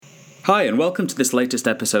Hi, and welcome to this latest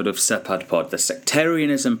episode of Sepad Pod, the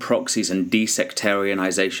Sectarianism, Proxies and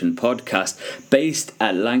Desectarianization podcast based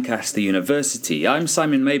at Lancaster University. I'm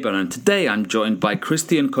Simon Mayburn, and today I'm joined by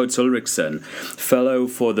Christian Coates Ulrichsen, fellow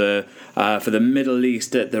for the Middle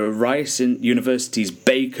East at the Rice University's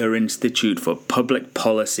Baker Institute for Public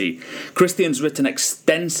Policy. Christian's written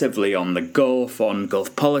extensively on the Gulf, on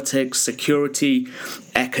Gulf politics, security,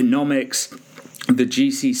 economics, the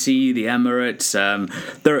GCC, the Emirates.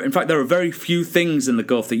 There are very few things in the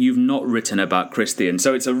Gulf that you've not written about, Christian.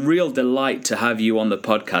 So it's a real delight to have you on the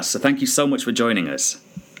podcast. So thank you so much for joining us.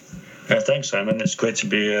 Thanks, Simon. It's great to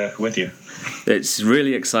be with you. It's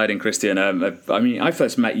really exciting, Christian. I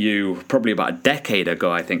first met you probably about a decade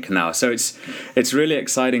ago, I think now. So it's really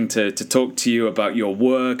exciting to talk to you about your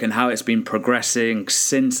work and how it's been progressing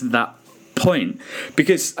since that point,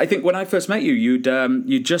 because I think when I first met you,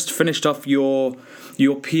 you just finished off your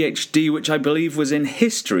PhD, which I believe was in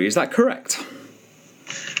history. Is that correct?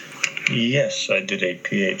 Yes, I did a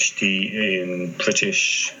PhD in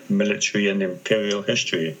British military and imperial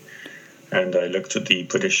history, and I looked at the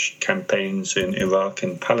British campaigns in Iraq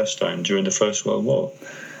and Palestine during the First World War,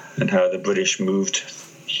 and how the British moved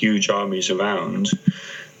huge armies around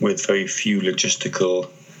with very few logistical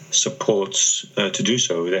supports to do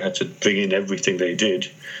so. They had to bring in everything they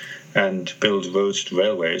did and build roads and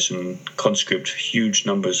railways and conscript huge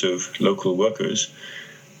numbers of local workers,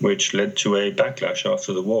 which led to a backlash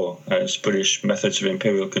after the war as British methods of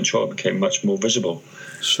imperial control became much more visible.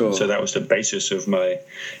 Sure. So that was the basis of my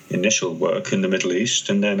initial work in the Middle East.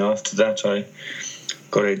 And then after that, I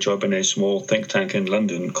got a job in a small think tank in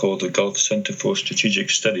London called the Gulf Centre for Strategic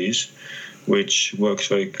Studies, which works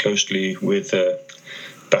very closely with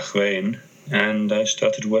Bahrain, and I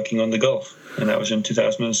started working on the Gulf, and that was in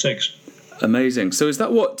 2006. Amazing. So is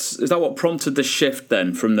that what prompted the shift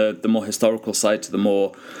then from the more historical side to the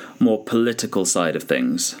more political side of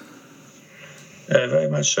things? Very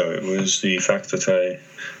much so. It was the fact that I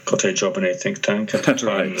got a job in a think tank at the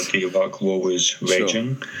time that the Iraq War was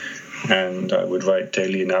raging, sure. And I would write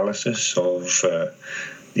daily analysis of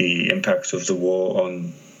the impact of the war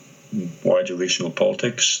on wider regional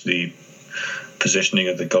politics, the positioning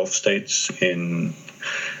of the Gulf states in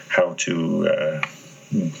how to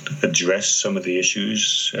address some of the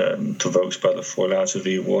issues provoked by the fallout of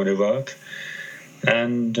the war in Iraq.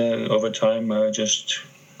 And over time, I just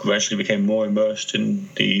gradually became more immersed in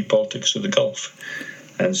the politics of the Gulf.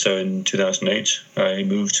 And so in 2008, I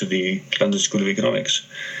moved to the London School of Economics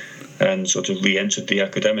and sort of re-entered the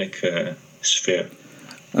academic sphere.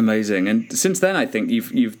 Amazing. And since then, I think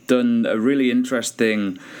you've done a really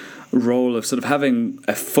interesting role of sort of having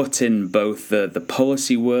a foot in both the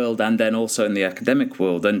policy world and then also in the academic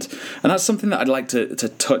world, and that's something that I'd like to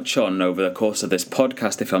touch on over the course of this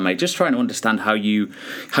podcast, if I may, just trying to understand how you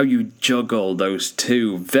juggle those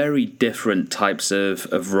two very different types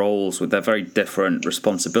of roles with their very different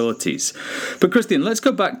responsibilities. But Christian, let's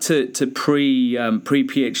go back to pre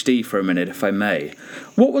PhD for a minute, if I may.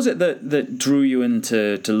 What was it that drew you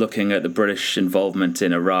into looking at the British involvement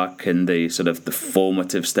in Iraq and the sort of the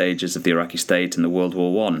formative stages of the Iraqi state in the World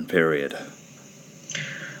War I period?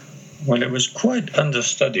 Well, it was quite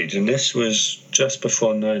understudied, and this was just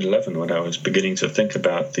before 9/11 when I was beginning to think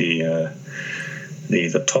about the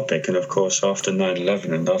topic. And of course, after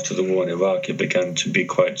 9/11 and after the war in Iraq, it began to be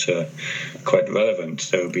quite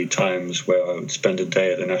relevant. There would be times where I would spend a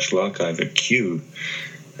day at the National Archive at Kew,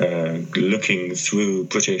 looking through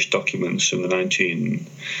British documents from the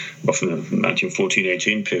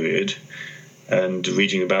 1914-18 period, and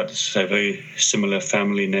reading about very similar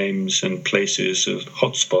family names and places of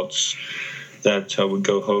hotspots that I would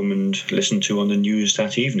go home and listen to on the news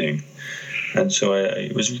that evening. And so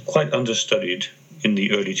it was quite understudied in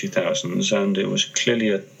the early 2000s, and it was clearly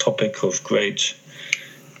a topic of great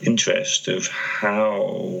interest of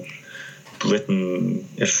how Britain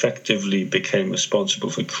effectively became responsible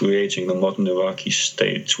for creating the modern Iraqi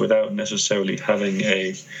state without necessarily having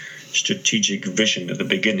a strategic vision at the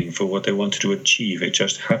beginning for what they wanted to achieve. It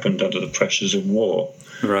just happened under the pressures of war.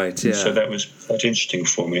 Right, yeah. So that was quite interesting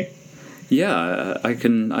for me. Yeah, I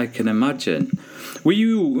can imagine. Were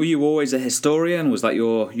you always a historian? Was that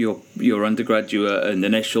your undergraduate and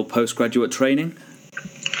initial postgraduate training?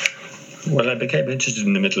 Well, I became interested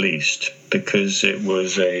in the Middle East because it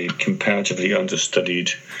was a comparatively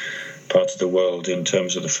understudied part of the world in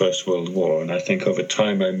terms of the First World War. And I think over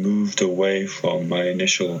time I moved away from my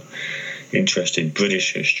initial interest in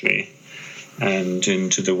British history and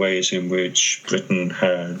into the ways in which Britain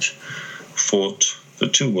had fought the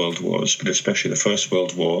two world wars, but especially the First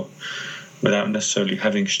World War, without necessarily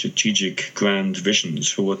having strategic grand visions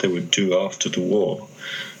for what they would do after the war.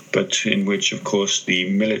 but in which, of course, the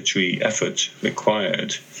military effort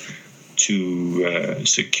required to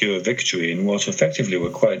secure victory in what effectively were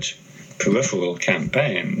quite peripheral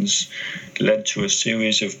campaigns led to a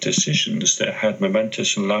series of decisions that had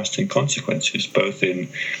momentous and lasting consequences, both in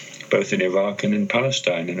Iraq and in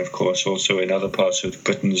Palestine, and of course also in other parts of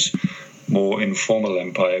Britain's more informal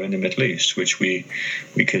empire in the Middle East, which we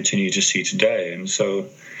continue to see today. And so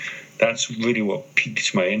that's really what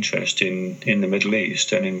piqued my interest in the Middle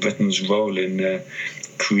East and in Britain's role in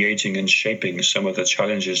creating and shaping some of the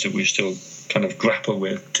challenges that we still kind of grapple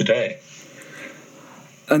with today.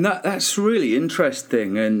 And that's really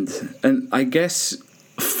interesting, and I guess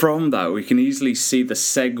from that we can easily see the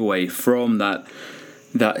segue from that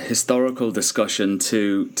historical discussion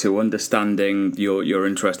to understanding your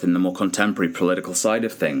interest in the more contemporary political side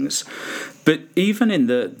of things. But even in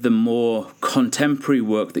the more contemporary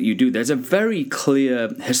work that you do, there's a very clear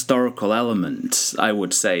historical element, I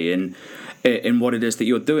would say, in what it is that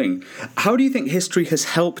you're doing. How do you think history has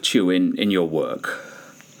helped you in your work?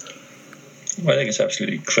 Well, I think it's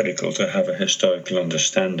absolutely critical to have a historical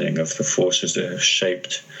understanding of the forces that have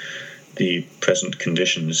shaped the present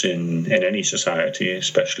conditions in any society,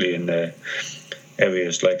 especially in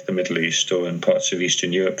areas like the Middle East or in parts of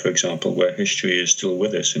Eastern Europe, for example, where history is still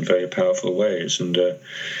with us in very powerful ways. And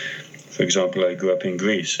for example, I grew up in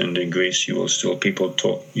Greece, and in Greece you'll still hear people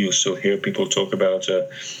talk about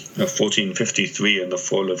 1453 and the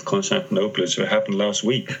fall of Constantinople as it happened last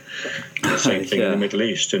week. The same thing in the Middle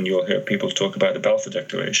East, and you'll hear people talk about the Balfour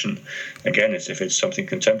Declaration, again as if it's something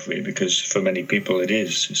contemporary, because for many people it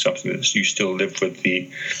is something that you still live with the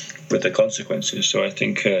consequences. So I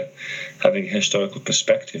think having a historical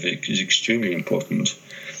perspective is extremely important.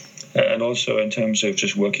 And also in terms of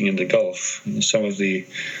just working in the Gulf, some of the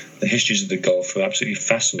histories of the Gulf are absolutely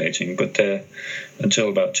fascinating, but until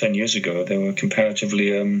about 10 years ago, they were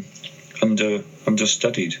comparatively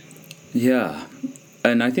understudied. Yeah,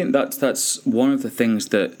 and I think that's one of the things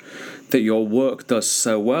that your work does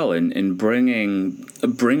so well in bringing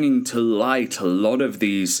to light a lot of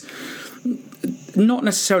these not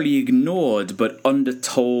necessarily ignored but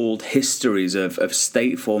undertold histories of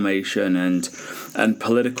state formation and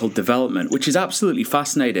political development, which is absolutely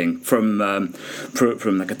fascinating from the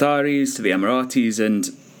Qataris to the Emiratis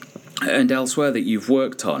and elsewhere that you've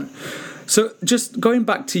worked on. So just going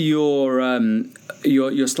back to your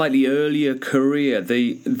slightly earlier career,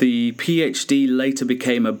 the PhD later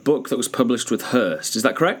became a book that was published with Hearst. Is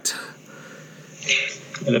that correct?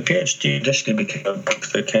 The PhD initially became a book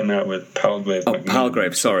that came out with Palgrave.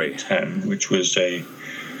 Palgrave, sorry. Which was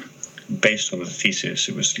based on the thesis.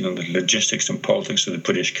 It was the logistics and politics of the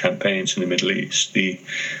British campaigns in the Middle East. The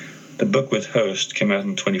book with Hearst came out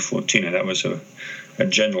in 2014, and that was a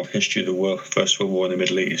general history of the First World War in the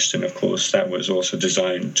Middle East. And of course, that was also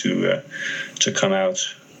designed to come out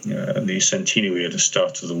the centenary at the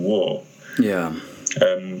start of the war. Yeah.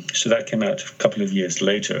 So that came out a couple of years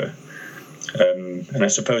later. And I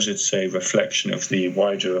suppose it's a reflection of the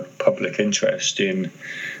wider public interest in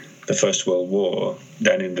the First World War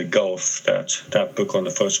than in the Gulf. That book on the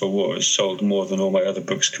First World War has sold more than all my other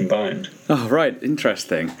books combined. Oh, right.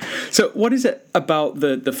 Interesting. So what is it about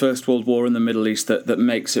the First World War in the Middle East that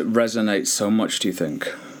makes it resonate so much, do you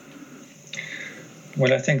think?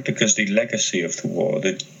 Well, I think because the legacy of the war,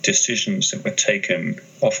 the decisions that were taken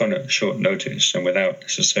often at short notice and without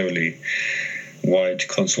necessarily wide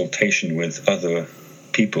consultation with other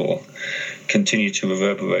people, continue to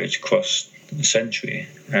reverberate across the century.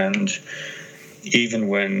 And even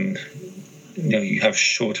when you have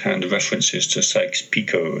shorthand references to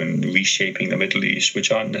Sykes-Picot and reshaping the Middle East,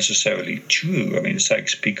 which aren't necessarily true. I mean, the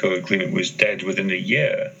Sykes-Picot agreement was dead within a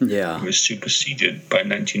year. Yeah. It was superseded by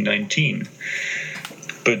 1919.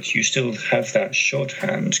 But you still have that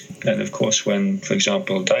shorthand. And of course, when, for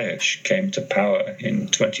example, Daesh came to power in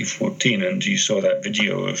 2014, and you saw that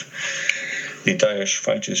video of the Daesh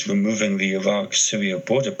fighters removing the Iraq-Syria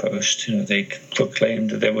border post, they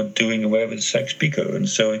proclaimed that they were doing away with Sykes-Picot. And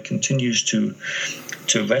so it continues to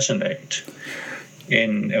resonate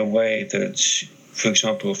in a way that, for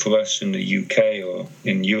example, for us in the UK or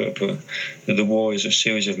in Europe, the war is a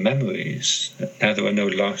series of memories. Now there are no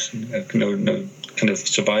kind of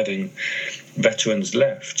surviving veterans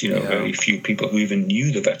left. Very few people who even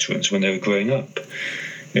knew the veterans when they were growing up.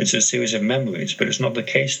 It's a series of memories, but it's not the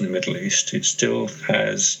case in the Middle East. It still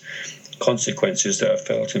has consequences that are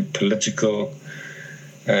felt in political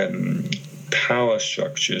power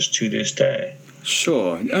structures to this day.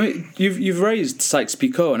 Sure. I mean, you've raised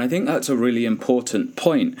Sykes-Picot, and I think that's a really important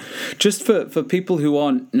point. Just for people who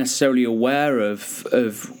aren't necessarily aware of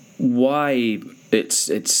why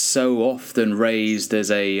it's so often raised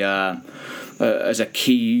as a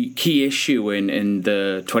key issue in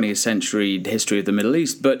the 20th century history of the Middle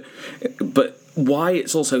East, but why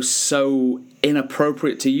it's also so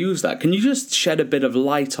inappropriate to use that. Can you just shed a bit of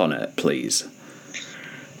light on it, please?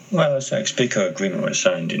 Well, the Sykes-Picot Agreement was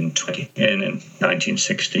signed in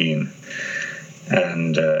 1916,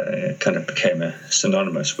 and it kind of became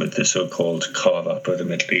synonymous with the so-called carve-up of the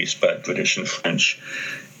Middle East by British and French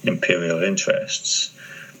imperial interests.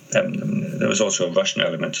 There was also a Russian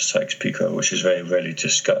element to Sykes-Picot, which is very rarely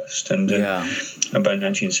discussed. And by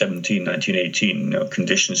 1917, 1918,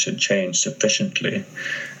 conditions had changed sufficiently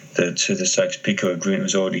that the Sykes-Picot Agreement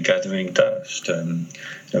was already gathering dust.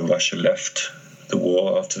 Russia left the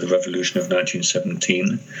war after the revolution of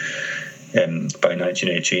 1917. By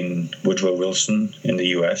 1918, Woodrow Wilson in the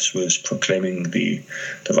US was proclaiming the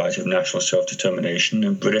right of national self-determination,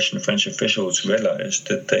 and British and French officials realized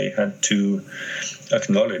that they had to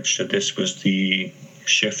acknowledge that this was the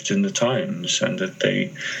shift in the times and that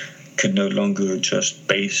they could no longer just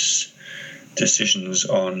base decisions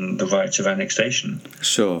on the rights of annexation.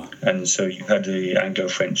 Sure. And so you had the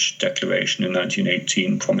Anglo-French Declaration in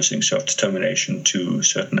 1918 promising self-determination to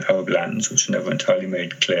certain Arab lands, which were never entirely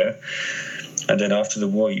made clear. And then after the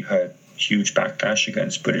war, you had huge backlash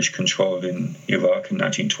against British control in Iraq in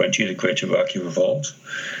 1920, the Great Iraqi Revolt.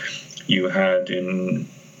 You had in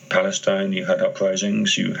Palestine, you had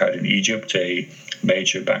uprisings. You had in Egypt a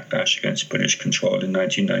major backlash against British control in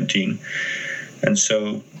 1919. And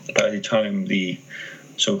so by the time the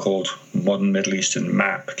so-called modern Middle Eastern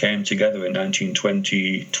map came together in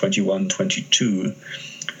 1920, 21, 22,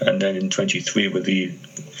 and then in 23 with the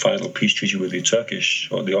final peace treaty with the Turkish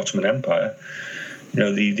or the Ottoman Empire,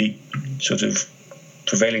 the sort of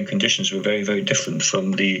prevailing conditions were very, very different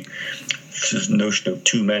from the notion of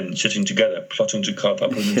two men sitting together plotting to carve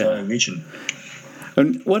up an entire region.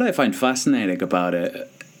 And what I find fascinating about it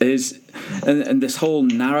is, and this whole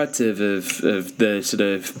narrative of the sort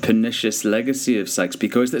of pernicious legacy of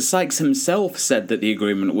Sykes-Picot, is that Sykes himself said that the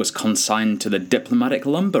agreement was consigned to the diplomatic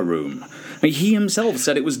lumber room. I mean, he himself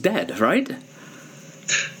said it was dead, right?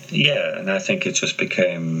 Yeah, and I think it just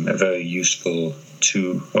became a very useful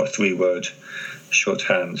 2 or 3 word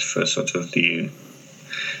shorthand for sort of the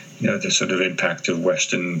sort of impact of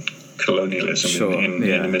Western colonialism in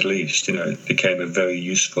the Middle East. It became a very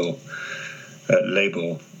useful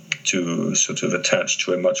label to sort of attach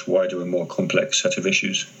to a much wider and more complex set of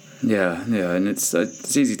issues. Yeah, and it's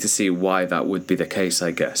easy to see why that would be the case,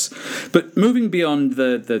 I guess. But moving beyond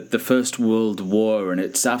the First World War and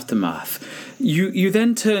its aftermath, you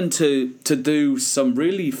then turn to do some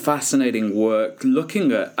really fascinating work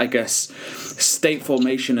looking at, I guess, state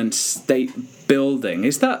formation and state building.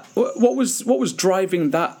 Is that what was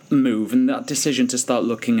driving that move and that decision to start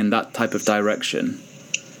looking in that type of direction?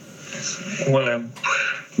 Well,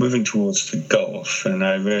 moving towards the Gulf, and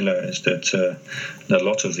I realized that a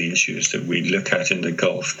lot of the issues that we look at in the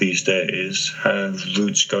Gulf these days have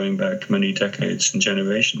roots going back many decades and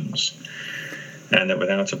generations, and that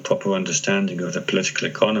without a proper understanding of the political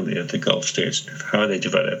economy of the Gulf states, how they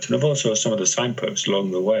developed, and of also some of the signposts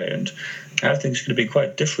along the way, and how things could be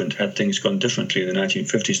quite different had things gone differently in the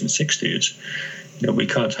 1950s and 60s. We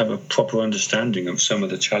can't have a proper understanding of some of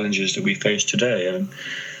the challenges that we face today, and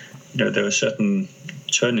there are certain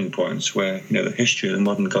turning points where the history of the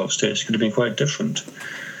modern Gulf states could have been quite different,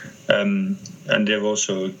 and they're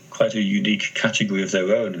also quite a unique category of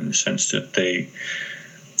their own in the sense that they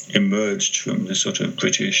emerged from the sort of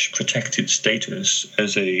British protected status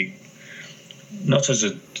as not as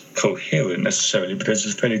a coherent necessarily, but as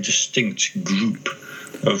a fairly distinct group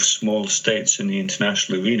of small states in the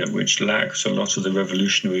international arena, which lacks a lot of the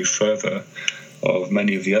revolutionary fervour of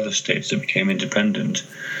many of the other states that became independent.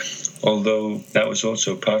 Although that was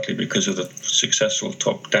also partly because of the successful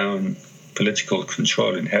top-down political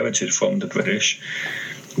control inherited from the British,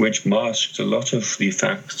 which masked a lot of the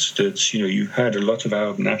facts that, you had a lot of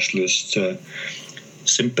Arab nationalist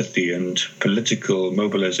sympathy and political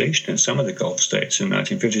mobilization in some of the Gulf states in the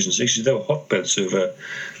 1950s and 60s. There were hotbeds of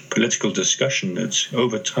political discussion that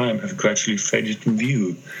over time have gradually faded in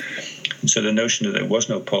view. And so the notion that there was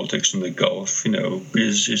no politics in the Gulf,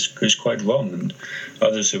 is quite wrong. And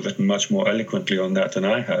others have written much more eloquently on that than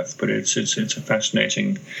I have. But it's a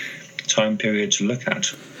fascinating time period to look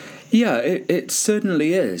at. Yeah, it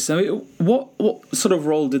certainly is. I mean, what sort of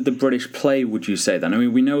role did the British play, would you say, then? I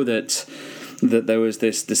mean, we know that there was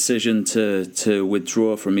this decision to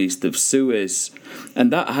withdraw from east of Suez,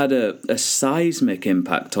 and that had a seismic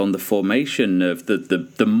impact on the formation of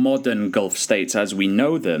the modern Gulf states as we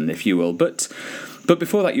know them, if you will. But But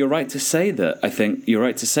before that, you're right to say that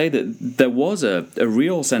there was a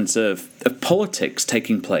real sense of politics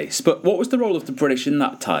taking place. But what was the role of the British in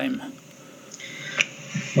that time?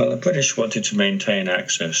 Well, the British wanted to maintain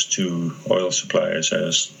access to oil supplies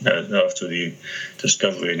as after the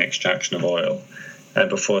discovery and extraction of oil. And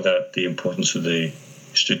before that, the importance of the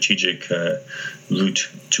strategic route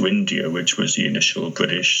to India, which was the initial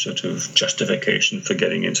British sort of justification for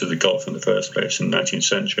getting into the Gulf in the first place in the 19th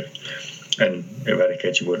century, and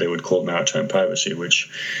eradicating what they would call maritime piracy, which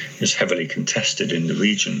is heavily contested in the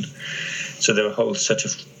region. So there were a whole set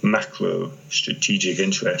of macro strategic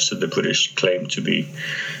interests that the British claimed to be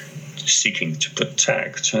seeking to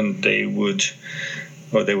protect, and they would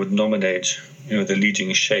nominate the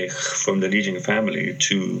leading sheikh from the leading family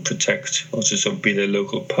to protect or to sort of be their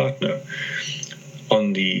local partner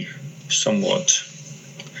on the somewhat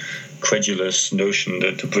credulous notion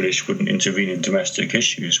that the British wouldn't intervene in domestic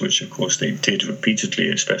issues, which of course they did repeatedly,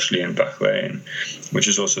 especially in Bahrain, which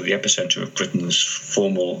is also the epicenter of Britain's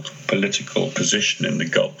formal political position in the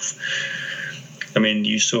Gulf. I mean,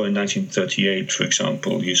 you saw in 1938, for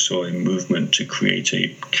example, you saw a movement to create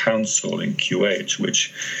a council in Kuwait,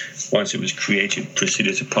 which, once it was created,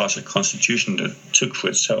 proceeded to pass a constitution that took for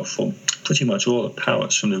itself pretty much all the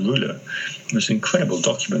powers from the ruler. It was an incredible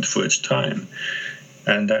document for its time.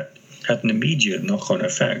 And that had an immediate knock-on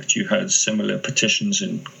effect. You had similar petitions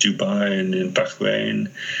in Dubai and in Bahrain.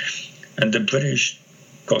 And the British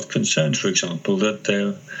got concerned, for example, that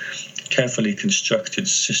their carefully constructed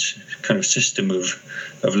kind of system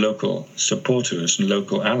of local supporters and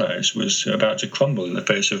local allies was about to crumble in the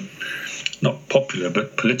face of not popular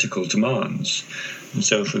but political demands. And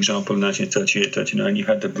so, for example, in 1938-39, you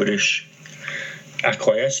had the British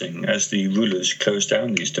acquiescing as the rulers closed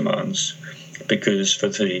down these demands, because for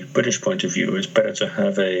the British point of view, it's better to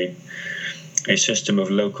have a system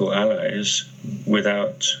of local allies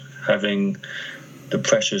without having the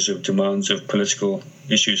pressures of demands of political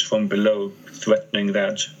issues from below threatening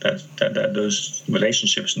that those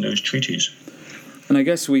relationships and those treaties. And I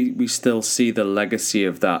guess we still see the legacy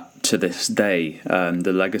of that to this day,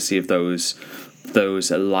 the legacy of those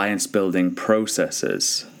alliance building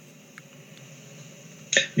processes.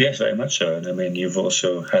 Yes, very much so. And I mean, you've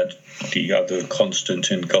also had the other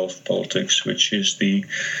constant in Gulf politics, which is the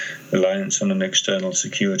reliance on an external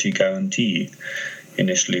security guarantee,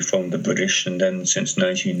 initially from the British, and then since the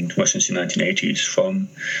 1980s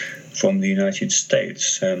from the United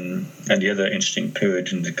States. And the other interesting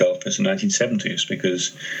period in the Gulf is the 1970s,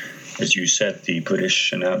 because, as you said, the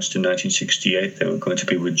British announced in 1968 they were going to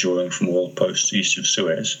be withdrawing from all posts east of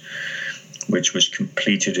Suez, which was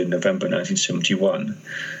completed in November 1971.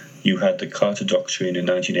 You had the Carter Doctrine in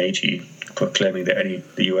 1980 proclaiming that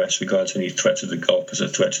the U.S. regards any threat to the Gulf as a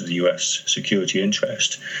threat to the U.S. security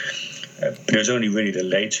interest. But it was only really the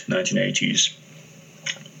late 1980s,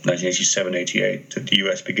 1987, 88, that the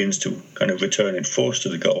US begins to kind of return in force to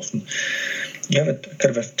the Gulf. And you have a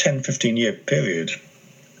kind of a 10, 15-year period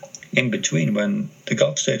in between when the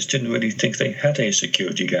Gulf states didn't really think they had a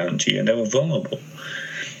security guarantee and they were vulnerable.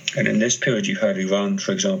 And in this period, you had Iran,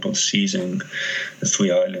 for example, seizing the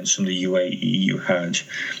 3 islands from the UAE. You had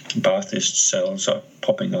Ba'athist cells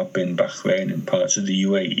popping up in Bahrain and parts of the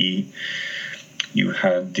UAE. You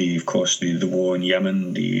had, of course, the war in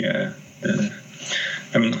Yemen, the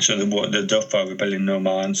Dhofar rebellion in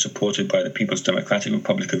Oman, supported by the People's Democratic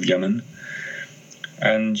Republic of Yemen.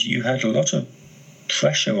 And you had a lot of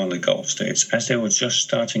pressure on the Gulf states, as they were just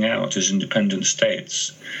starting out as independent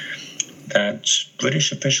states, that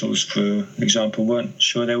British officials, for example, weren't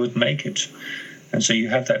sure they would make it. And so you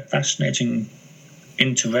have that fascinating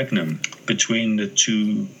interregnum between the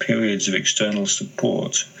two periods of external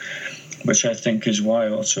support, which I think is why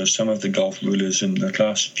also some of the Gulf rulers in the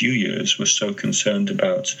last few years were so concerned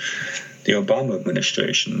about the Obama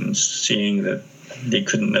administration, seeing that they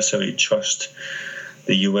couldn't necessarily trust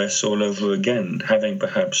the US all over again, having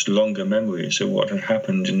perhaps longer memories of what had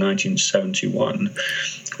happened in 1971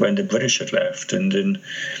 when the British had left. And in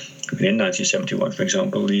 1971, for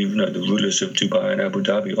example, the rulers of Dubai and Abu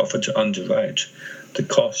Dhabi offered to underwrite the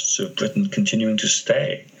costs of Britain continuing to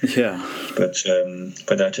stay. Yeah. But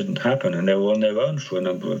that didn't happen, and they were on their own for a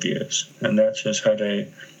number of years, and that has had a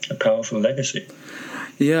powerful legacy.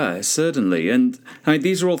 Yeah, certainly. And I mean,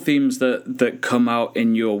 these are all themes that come out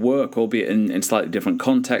in your work, albeit in slightly different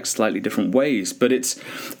contexts, slightly different ways. But it's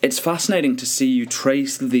fascinating to see you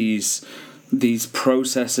trace these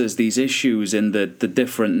processes, these issues in the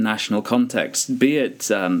different national contexts, be it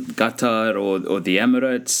Qatar or the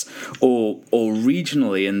Emirates, or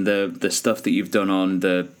regionally in the stuff that you've done on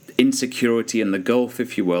the insecurity in the Gulf,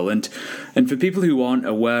 if you will. And for people who aren't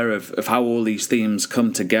aware of how all these themes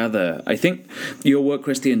come together, I think your work,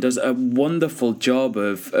 Christian, does a wonderful job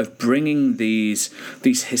of bringing these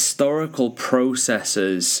historical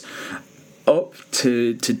processes up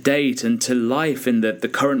to date and to life in the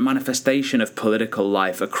current manifestation of political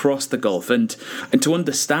life across the Gulf, and to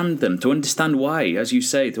understand them, to understand why, as you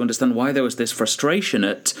say, to understand why there was this frustration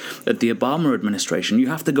at the Obama administration. You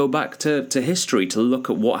have to go back to history to look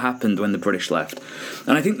at what happened when the British left.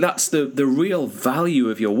 And I think that's the real value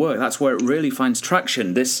of your work. That's where it really finds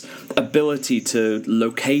traction, this ability to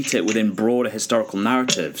locate it within broader historical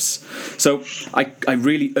narratives. So I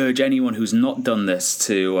really urge anyone who's not done this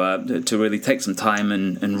to really take some time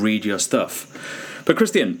and read your stuff. But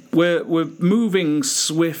Christian, we're moving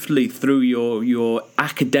swiftly through your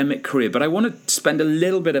academic career, but I want to spend a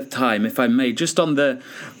little bit of time, if I may, just on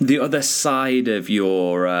the other side of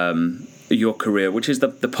your career, which is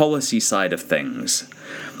the policy side of things.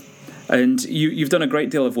 And you've done a great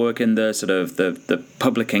deal of work in the sort of the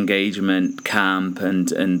public engagement camp and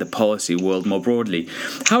the policy world more broadly.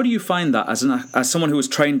 How do you find that as someone who was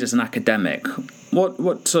trained as an academic?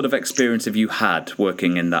 What sort of experience have you had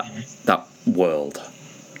working in that world?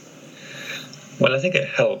 Well, I think it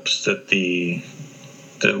helps that the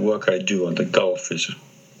work I do on the Gulf is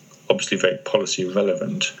obviously very policy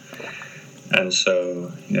relevant, and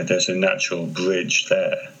so there's a natural bridge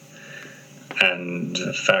there. And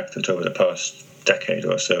the fact that over the past decade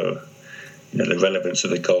or so, the relevance of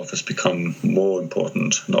the Gulf has become more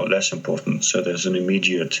important, not less important. So there's an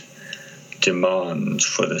immediate demand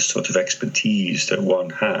for the sort of expertise that one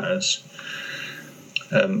has.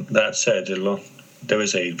 That said, there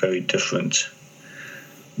is a very different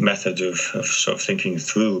method of sort of thinking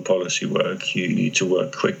through policy work. You need to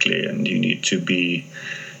work quickly, and you need to be,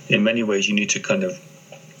 in many ways, you need to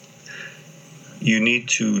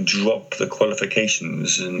drop the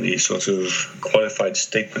qualifications and the sort of qualified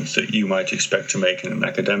statements that you might expect to make in an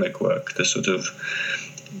academic work, the sort of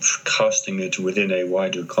casting it within a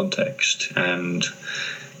wider context and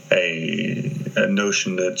a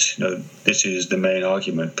notion that this is the main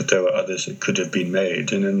argument, but there are others that could have been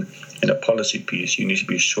made. And in a policy piece, you need to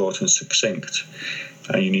be short and succinct,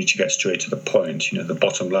 and you need to get straight to the point. The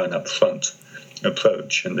bottom line up front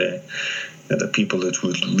approach, and the people that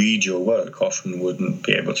would read your work often wouldn't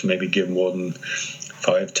be able to maybe give more than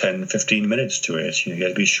 5, 10, 15 minutes to it. You got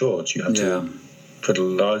to be short. You have to put a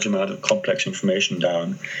large amount of complex information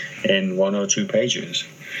down in 1 or 2 pages.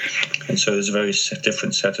 And so there's a very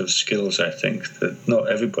different set of skills, I think, that not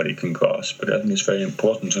everybody can grasp, but I think it's very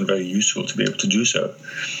important and very useful to be able to do so.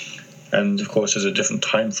 And, of course, there's a different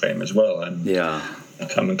time frame as well.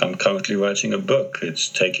 I'm currently writing a book. It's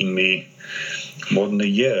taking me more than a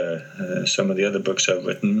year. Some of the other books I've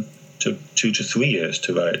written took 2 to 3 years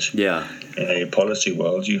to write. Yeah. In a policy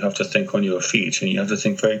world, you have to think on your feet, and you have to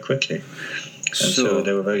think very quickly. And so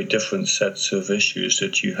there are very different sets of issues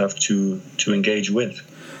that you have to engage with.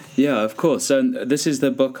 Yeah, of course. And this is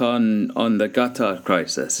the book on the Qatar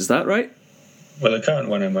crisis. Is that right? Well, the current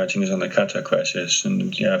one I'm writing is on the Qatar crisis, and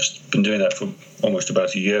I've been doing that for almost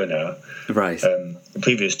about a year now. Right. The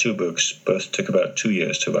previous 2 books both took about 2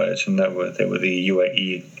 years to write, and they were the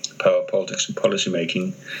UAE power politics and policy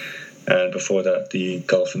making, and before that the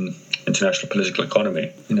Gulf and international political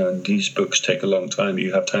economy. And these books take a long time.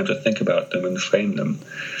 You have time to think about them and frame them.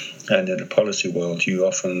 And in the policy world, you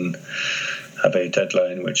often have a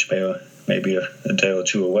deadline which may be a day or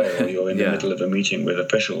 2 away, or you're in the middle of a meeting with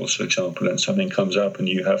officials, for example, and something comes up, and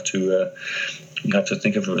you have to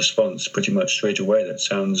think of a response pretty much straight away that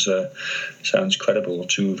sounds credible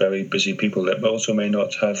to very busy people that also may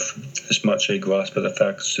not have as much a grasp of the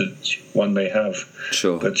facts that one may have,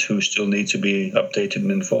 but who still need to be updated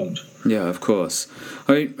and informed. Yeah, of course.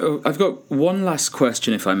 I've got one last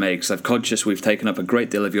question, if I may, because I'm conscious we've taken up a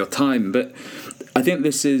great deal of your time, but I think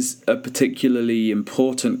this is a particularly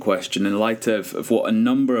important question in light of what a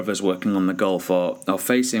number of us working on the Gulf are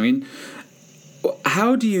facing. I mean,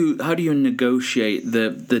 how do you negotiate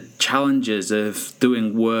the challenges of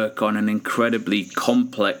doing work on an incredibly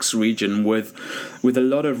complex region with a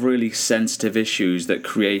lot of really sensitive issues that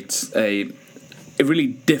create a really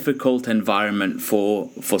difficult environment for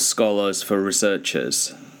scholars, for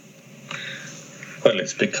researchers? Well,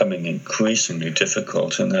 it's becoming increasingly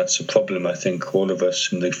difficult, and that's a problem I think all of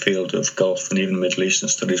us in the field of Gulf and even Middle Eastern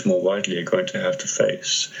studies more widely are going to have to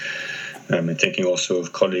face. I'm thinking also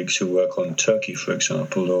of colleagues who work on Turkey, for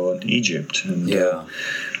example, or on Egypt, and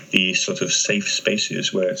the sort of safe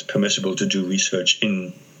spaces where it's permissible to do research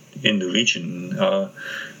in the region are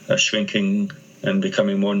shrinking and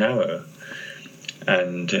becoming more narrow.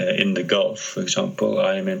 And in the Gulf, for example,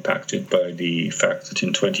 I am impacted by the fact that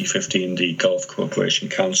in 2015, the Gulf Cooperation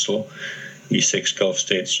Council, the 6 Gulf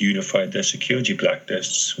states unified their security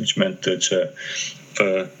blacklists, which meant that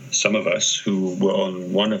for some of us who were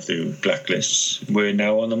on one of the blacklists, we're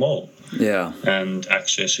now on them all. Yeah. And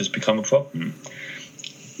access has become a problem.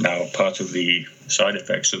 Now, part of the side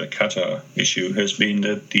effects of the Qatar issue has been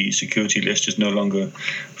that the security list is no longer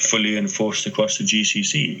fully enforced across the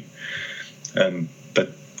GCC. But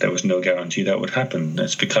there was no guarantee that would happen.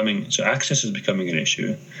 So access is becoming an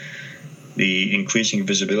issue. The increasing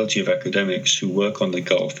visibility of academics who work on the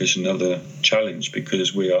Gulf is another challenge,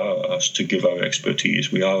 because we are asked to give our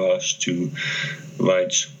expertise. We are asked to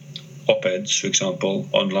write op-eds, for example,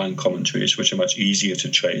 online commentaries, which are much easier to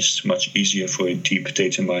trace, much easier for a deep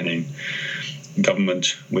data mining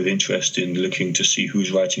government with interest in looking to see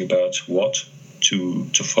who's writing about what to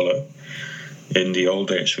follow. In the old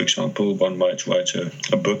days, for example, one might write a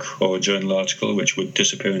book or a journal article which would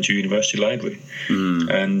disappear into a university library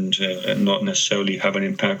and not necessarily have an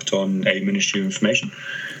impact on a Ministry of Information.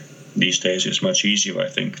 These days, it's much easier, I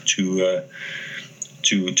think, to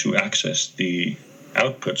access the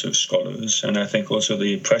outputs of scholars, and I think also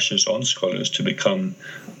the pressures on scholars to become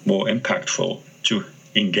more impactful, to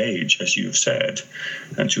engage, as you've said,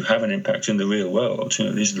 and to have an impact in the real world.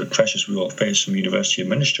 These are the pressures we all face from university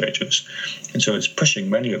administrators, and so it's pushing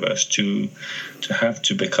many of us to have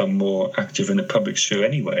to become more active in the public sphere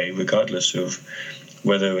anyway, regardless of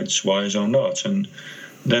whether it's wise or not. And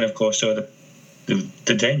then, of course, there are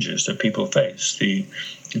the dangers that people face.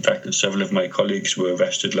 In fact, that several of my colleagues were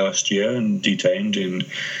arrested last year and detained in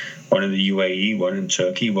one in the UAE, one in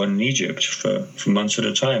Turkey, one in Egypt for months at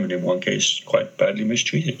a time, and in one case quite badly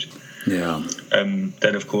mistreated. Yeah.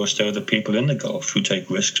 Then, of course, there are the people in the Gulf who take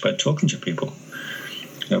risks by talking to people.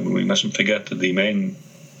 We mustn't forget that the main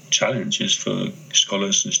challenge is for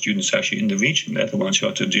scholars and students actually in the region. They're the ones who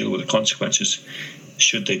have to deal with the consequences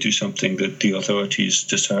should they do something that the authorities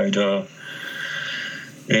decide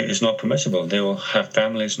is not permissible. They will have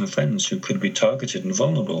families and friends who could be targeted and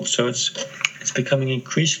vulnerable. So it's becoming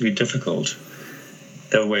increasingly difficult.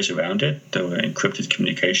 There are ways around it. There are encrypted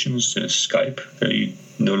communications. There's Skype. You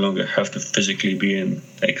no longer have to physically be in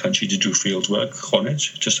a country to do field work on it.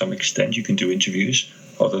 To some extent, you can do interviews,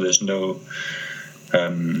 although there's no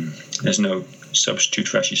substitute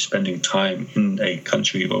for actually spending time in a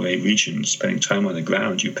country or a region, spending time on the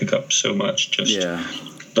ground. You pick up so much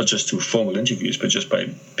not just through formal interviews, but just by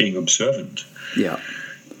being observant. Yeah.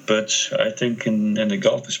 But I think in the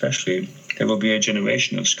Gulf especially, there will be a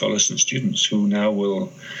generation of scholars and students who now will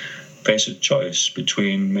face a choice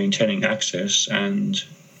between maintaining access and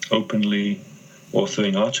openly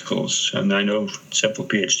authoring articles. And I know several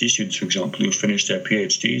PhD students, for example, who finished their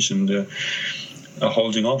PhDs and are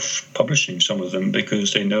holding off publishing some of them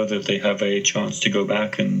because they know that they have a chance to go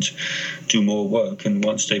back and do more work, and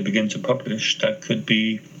once they begin to publish, that could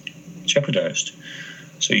be jeopardized.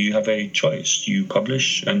 So you have a choice. You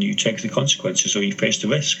publish and you take the consequences, or you face the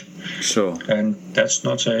risk. Sure. And that's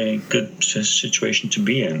not a good situation to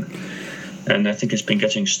be in. And I think it's been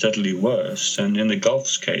getting steadily worse. And in the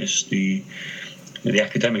Gulf's case, the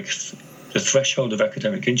threshold of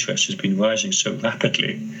academic interest has been rising so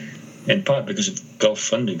rapidly, in part because of Gulf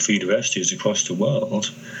funding for universities across the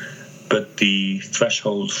world, but the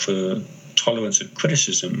threshold for tolerance of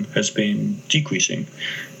criticism has been decreasing.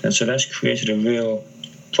 And so that's created a real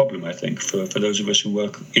problem, I think, for those of us who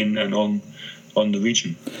work in and on the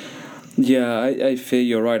region. Yeah, I fear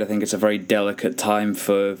you're right. I think it's a very delicate time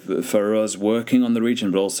for us working on the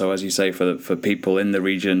region, but also, as you say, for people in the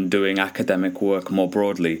region doing academic work more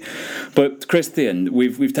broadly. But Christian,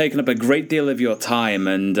 we've taken up a great deal of your time,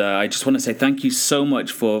 and I just want to say thank you so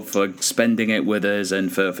much for spending it with us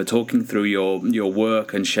and for talking through your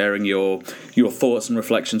work and sharing your thoughts and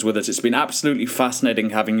reflections with us. It's been absolutely fascinating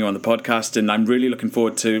having you on the podcast, and I'm really looking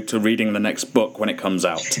forward to reading the next book when it comes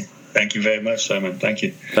out. Thank you very much, Simon. Thank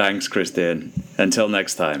you. Thanks, Christian. Until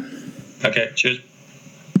next time. Okay, cheers.